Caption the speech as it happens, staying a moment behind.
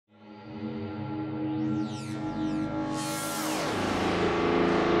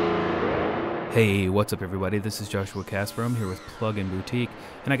Hey, what's up everybody? This is Joshua Casper. I'm here with Plugin Boutique,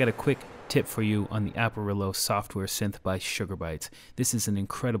 and I got a quick tip for you on the Aparillo software synth by Sugar Bytes. This is an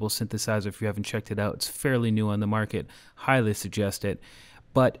incredible synthesizer. If you haven't checked it out, it's fairly new on the market. Highly suggest it.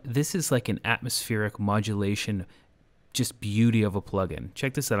 But this is like an atmospheric modulation, just beauty of a plugin.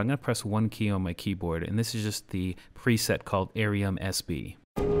 Check this out. I'm going to press one key on my keyboard, and this is just the preset called Arium SB.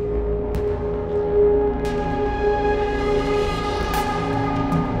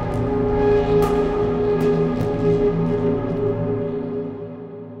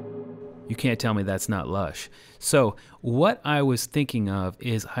 You can't tell me that's not lush. So what I was thinking of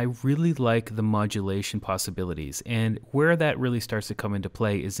is I really like the modulation possibilities, and where that really starts to come into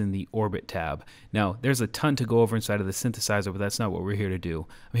play is in the Orbit tab. Now there's a ton to go over inside of the synthesizer, but that's not what we're here to do.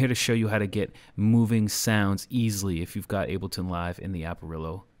 I'm here to show you how to get moving sounds easily if you've got Ableton Live in the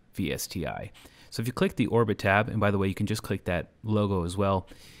Aparillo VSTI. So if you click the Orbit tab, and by the way you can just click that logo as well,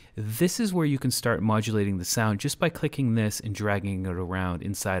 this is where you can start modulating the sound just by clicking this and dragging it around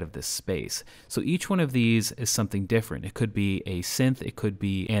inside of this space. So each one of these is something different. It could be a synth, it could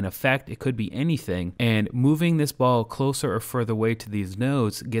be an effect, it could be anything. And moving this ball closer or further away to these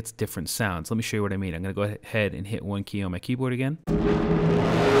nodes gets different sounds. Let me show you what I mean. I'm going to go ahead and hit one key on my keyboard again.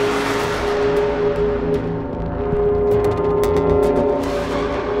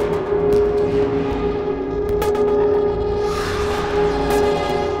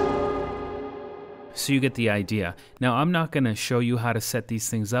 So you get the idea. Now I'm not going to show you how to set these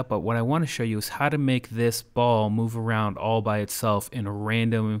things up, but what I want to show you is how to make this ball move around all by itself in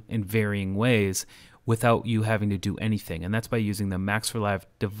random and varying ways without you having to do anything, and that's by using the Max for Live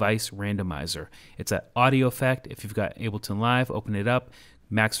Device Randomizer. It's an audio effect. If you've got Ableton Live, open it up,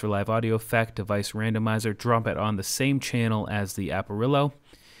 Max for Live Audio Effect, Device Randomizer, drop it on the same channel as the Aparillo,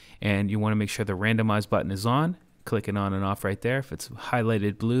 and you want to make sure the randomize button is on. Click it on and off right there. If it's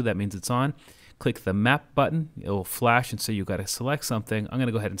highlighted blue, that means it's on. Click the map button, it will flash and say you got to select something. I'm going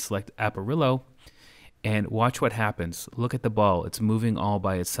to go ahead and select Aparillo and watch what happens. Look at the ball, it's moving all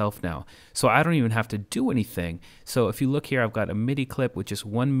by itself now. So I don't even have to do anything. So if you look here, I've got a MIDI clip with just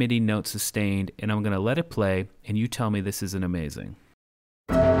one MIDI note sustained, and I'm going to let it play, and you tell me this isn't amazing.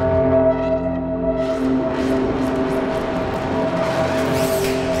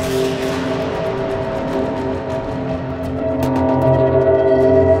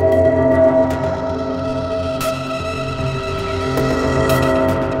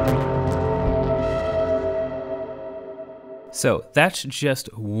 So that's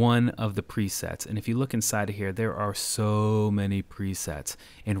just one of the presets, and if you look inside of here, there are so many presets,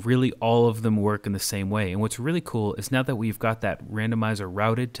 and really all of them work in the same way. And what's really cool is now that we've got that randomizer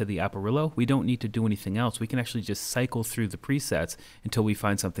routed to the Aparillo, we don't need to do anything else. We can actually just cycle through the presets until we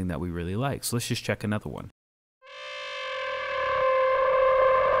find something that we really like. So let's just check another one.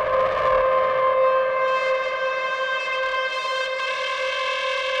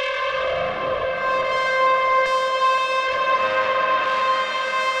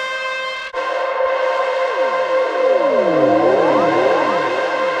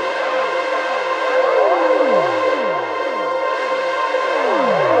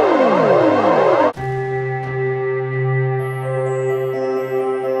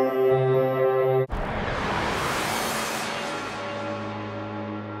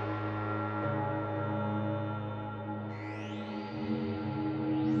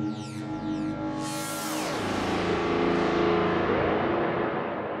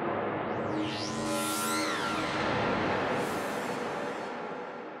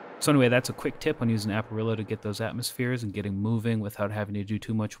 So anyway, that's a quick tip on using Aparillo to get those atmospheres and getting moving without having to do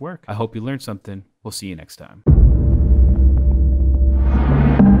too much work. I hope you learned something. We'll see you next time.